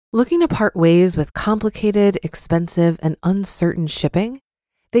Looking to part ways with complicated, expensive, and uncertain shipping?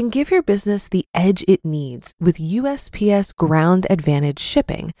 Then give your business the edge it needs with USPS Ground Advantage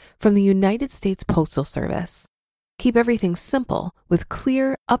shipping from the United States Postal Service. Keep everything simple with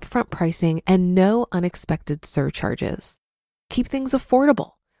clear, upfront pricing and no unexpected surcharges. Keep things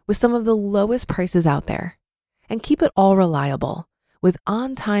affordable with some of the lowest prices out there. And keep it all reliable with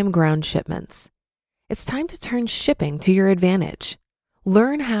on-time ground shipments. It's time to turn shipping to your advantage.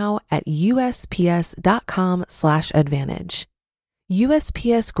 Learn how at USPS.com/advantage.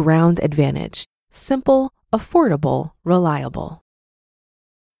 USPS Ground Advantage. Simple, affordable, reliable.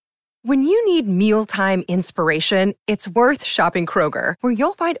 When you need mealtime inspiration, it's worth shopping Kroger, where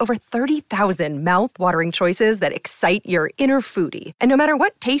you'll find over 30,000 mouth-watering choices that excite your inner foodie. And no matter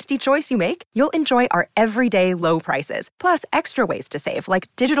what tasty choice you make, you'll enjoy our everyday low prices, plus extra ways to save, like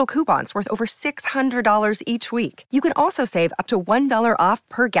digital coupons worth over $600 each week. You can also save up to $1 off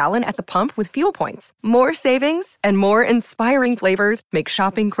per gallon at the pump with fuel points. More savings and more inspiring flavors make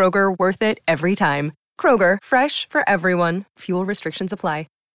shopping Kroger worth it every time. Kroger, fresh for everyone. Fuel restrictions apply.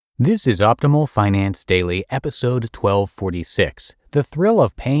 This is Optimal Finance Daily, episode 1246. The thrill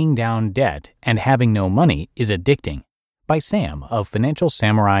of paying down debt and having no money is addicting, by Sam of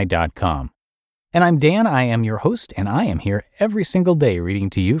FinancialSamurai.com. And I'm Dan, I am your host, and I am here every single day reading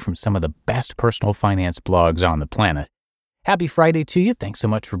to you from some of the best personal finance blogs on the planet. Happy Friday to you. Thanks so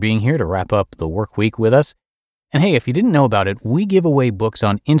much for being here to wrap up the work week with us. And hey, if you didn't know about it, we give away books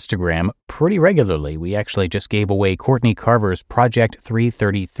on Instagram pretty regularly. We actually just gave away Courtney Carver's Project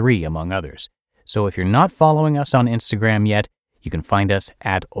 333, among others. So if you're not following us on Instagram yet, you can find us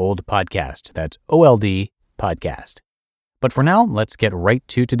at Old Podcast. That's OLD Podcast. But for now, let's get right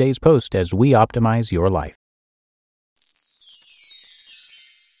to today's post as we optimize your life.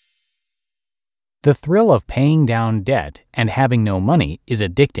 The thrill of paying down debt and having no money is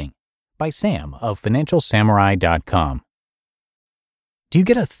addicting, by Sam of FinancialSamurai.com. Do you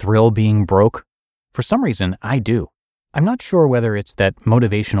get a thrill being broke? For some reason, I do. I'm not sure whether it's that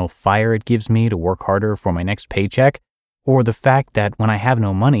motivational fire it gives me to work harder for my next paycheck, or the fact that when I have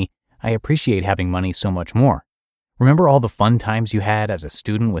no money, I appreciate having money so much more. Remember all the fun times you had as a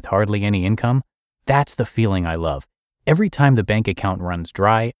student with hardly any income? That's the feeling I love. Every time the bank account runs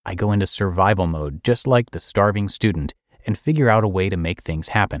dry, I go into survival mode, just like the starving student, and figure out a way to make things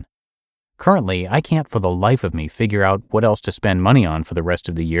happen. Currently, I can't for the life of me figure out what else to spend money on for the rest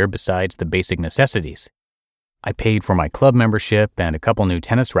of the year besides the basic necessities. I paid for my club membership and a couple new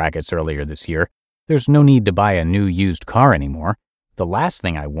tennis rackets earlier this year. There's no need to buy a new used car anymore. The last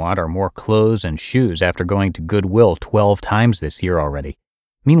thing I want are more clothes and shoes after going to Goodwill 12 times this year already.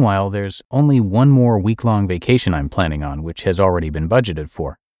 Meanwhile, there's only one more week-long vacation I'm planning on, which has already been budgeted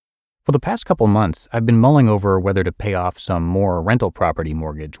for. For the past couple months, I've been mulling over whether to pay off some more rental property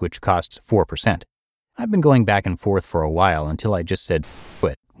mortgage, which costs 4%. I've been going back and forth for a while until I just said,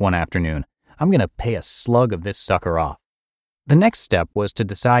 quit, one afternoon. I'm going to pay a slug of this sucker off. The next step was to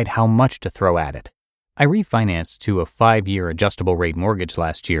decide how much to throw at it. I refinanced to a 5-year adjustable rate mortgage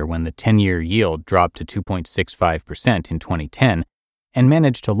last year when the 10-year yield dropped to 2.65% in 2010 and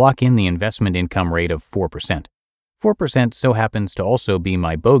managed to lock in the investment income rate of 4%. 4% so happens to also be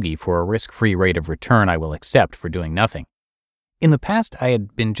my bogey for a risk-free rate of return I will accept for doing nothing. In the past, I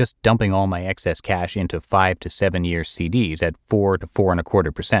had been just dumping all my excess cash into 5 to 7 year CDs at 4 to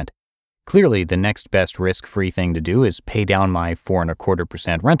 4.25%. Clearly, the next best risk-free thing to do is pay down my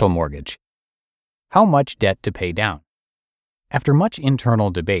 4.25% rental mortgage. How much debt to pay down? After much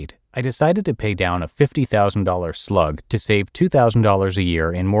internal debate, I decided to pay down a $50,000 slug to save $2,000 a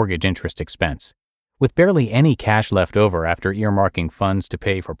year in mortgage interest expense. With barely any cash left over after earmarking funds to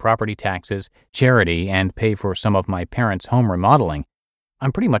pay for property taxes, charity, and pay for some of my parents' home remodeling,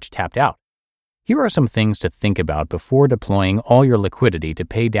 I'm pretty much tapped out. Here are some things to think about before deploying all your liquidity to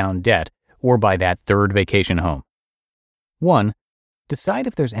pay down debt or buy that third vacation home. 1. Decide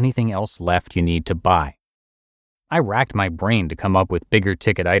if there's anything else left you need to buy. I racked my brain to come up with bigger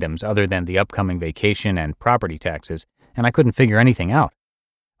ticket items other than the upcoming vacation and property taxes, and I couldn't figure anything out.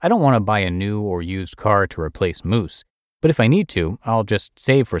 I don't want to buy a new or used car to replace Moose, but if I need to, I'll just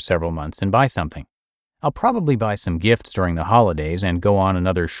save for several months and buy something. I'll probably buy some gifts during the holidays and go on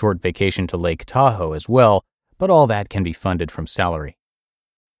another short vacation to Lake Tahoe as well, but all that can be funded from salary.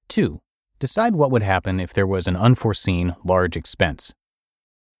 2. Decide what would happen if there was an unforeseen large expense.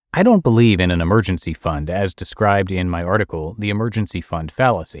 I don't believe in an emergency fund as described in my article, The Emergency Fund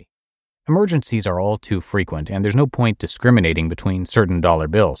Fallacy. Emergencies are all too frequent, and there's no point discriminating between certain dollar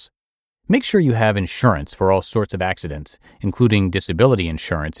bills. Make sure you have insurance for all sorts of accidents, including disability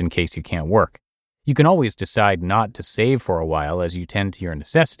insurance in case you can't work. You can always decide not to save for a while as you tend to your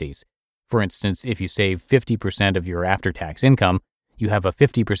necessities. For instance, if you save 50% of your after-tax income, you have a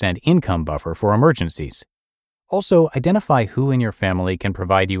 50% income buffer for emergencies. Also, identify who in your family can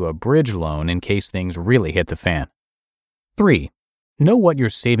provide you a bridge loan in case things really hit the fan. 3. Know what your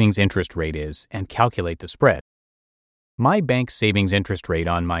savings interest rate is and calculate the spread. My bank savings interest rate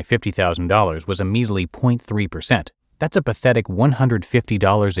on my $50,000 was a measly 0.3%. That's a pathetic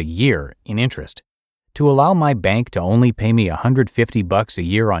 $150 a year in interest. To allow my bank to only pay me $150 a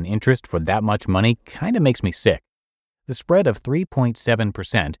year on interest for that much money kind of makes me sick. The spread of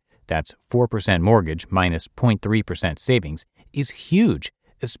 3.7%, that's 4% mortgage minus 0.3% savings, is huge,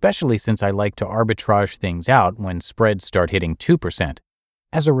 especially since I like to arbitrage things out when spreads start hitting 2%.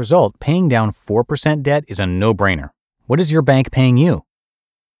 As a result, paying down 4% debt is a no-brainer. What is your bank paying you?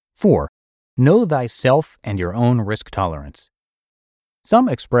 4. Know thyself and your own risk tolerance. Some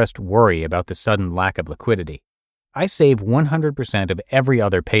expressed worry about the sudden lack of liquidity. I save 100% of every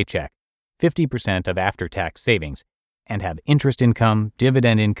other paycheck, 50% of after-tax savings, and have interest income,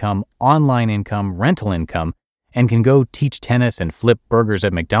 dividend income, online income, rental income, and can go teach tennis and flip burgers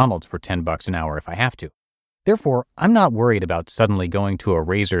at McDonald's for $10 an hour if I have to. Therefore, I'm not worried about suddenly going to a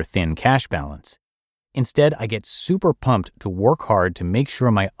razor-thin cash balance. Instead, I get super pumped to work hard to make sure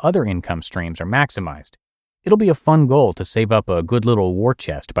my other income streams are maximized. It'll be a fun goal to save up a good little war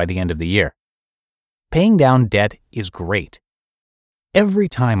chest by the end of the year. Paying down debt is great. Every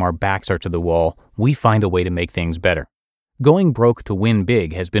time our backs are to the wall, we find a way to make things better. Going broke to win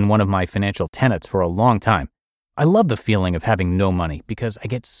big has been one of my financial tenets for a long time. I love the feeling of having no money because I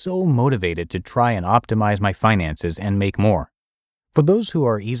get so motivated to try and optimize my finances and make more. For those who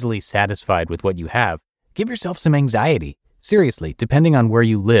are easily satisfied with what you have, give yourself some anxiety. Seriously, depending on where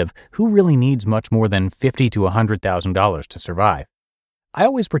you live, who really needs much more than $50,000 to $100,000 to survive? I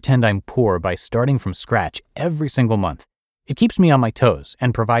always pretend I'm poor by starting from scratch every single month. It keeps me on my toes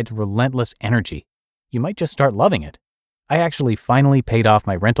and provides relentless energy. You might just start loving it. I actually finally paid off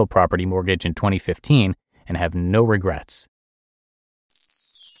my rental property mortgage in 2015 and have no regrets.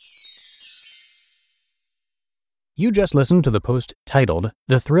 You just listened to the post titled,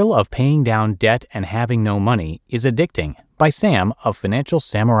 "The Thrill of Paying Down Debt and Having No Money is Addicting" by Sam of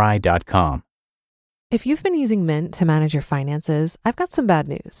FinancialSamurai.com. If you've been using Mint to manage your finances, I've got some bad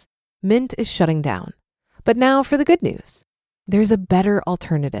news. Mint is shutting down. But now for the good news. There's a better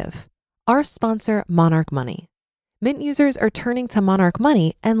alternative. Our sponsor, Monarch Money. Mint users are turning to Monarch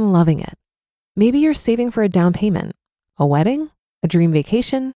Money and loving it. Maybe you're saving for a down payment, a wedding, a dream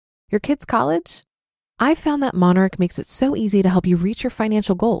vacation, your kid's college. I've found that Monarch makes it so easy to help you reach your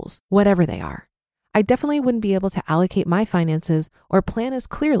financial goals, whatever they are. I definitely wouldn't be able to allocate my finances or plan as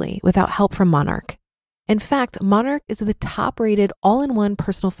clearly without help from Monarch. In fact, Monarch is the top-rated all-in-one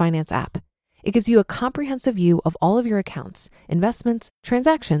personal finance app. It gives you a comprehensive view of all of your accounts, investments,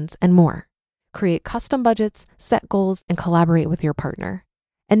 transactions, and more. Create custom budgets, set goals, and collaborate with your partner.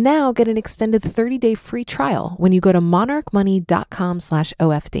 And now get an extended 30-day free trial when you go to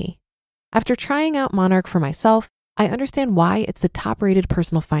monarchmoney.com/OFD. After trying out Monarch for myself, I understand why it's the top-rated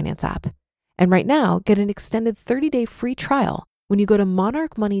personal finance app. And right now, get an extended 30-day free trial when you go to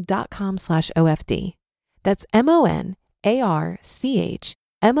monarchmoney.com/OFD. That's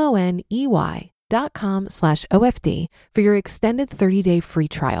monarchmoney.com/OFD for your extended 30-day free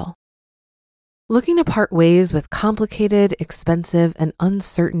trial. Looking to part ways with complicated, expensive, and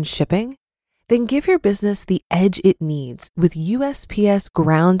uncertain shipping? Then give your business the edge it needs with USPS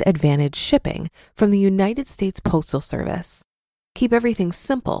Ground Advantage shipping from the United States Postal Service. Keep everything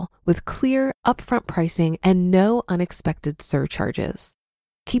simple with clear, upfront pricing and no unexpected surcharges.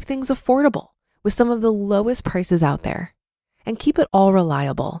 Keep things affordable with some of the lowest prices out there. And keep it all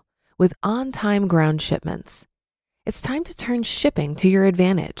reliable with on-time ground shipments. It's time to turn shipping to your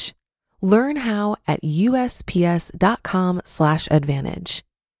advantage. Learn how at USPS.com/advantage.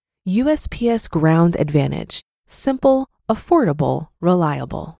 USPS Ground Advantage. Simple, affordable,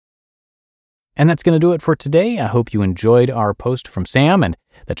 reliable. And that's going to do it for today. I hope you enjoyed our post from Sam and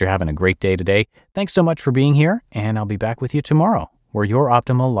that you're having a great day today. Thanks so much for being here, and I'll be back with you tomorrow, where your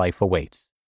optimal life awaits.